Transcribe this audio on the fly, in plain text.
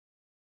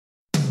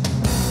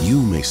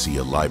You may see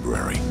a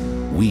library.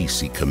 We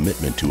see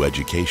commitment to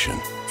education,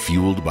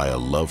 fueled by a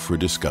love for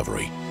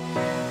discovery.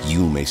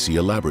 You may see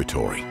a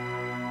laboratory.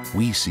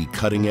 We see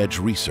cutting-edge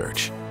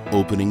research,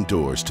 opening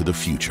doors to the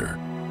future.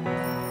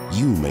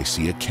 You may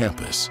see a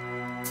campus.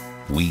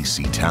 We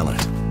see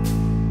talent,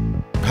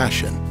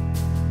 passion,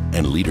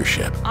 and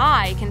leadership.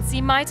 I can see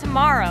my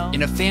tomorrow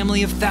in a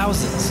family of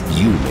thousands.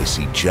 You may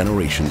see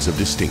generations of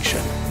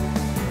distinction.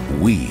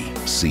 We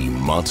see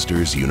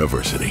Monsters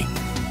University.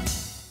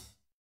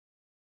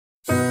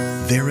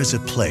 There is a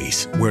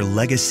place where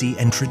legacy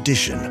and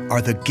tradition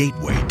are the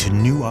gateway to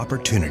new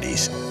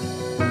opportunities,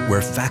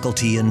 where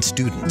faculty and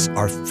students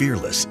are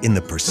fearless in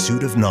the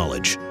pursuit of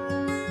knowledge.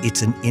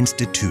 It's an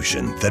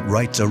institution that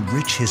writes a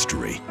rich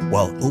history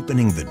while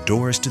opening the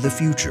doors to the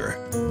future,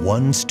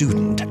 one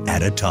student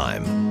at a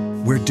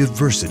time, where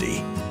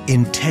diversity,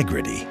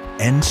 integrity,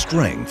 and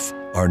strength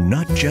are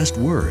not just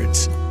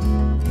words,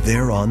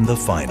 they're on the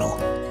final.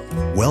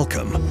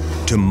 Welcome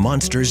to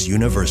Monsters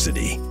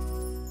University.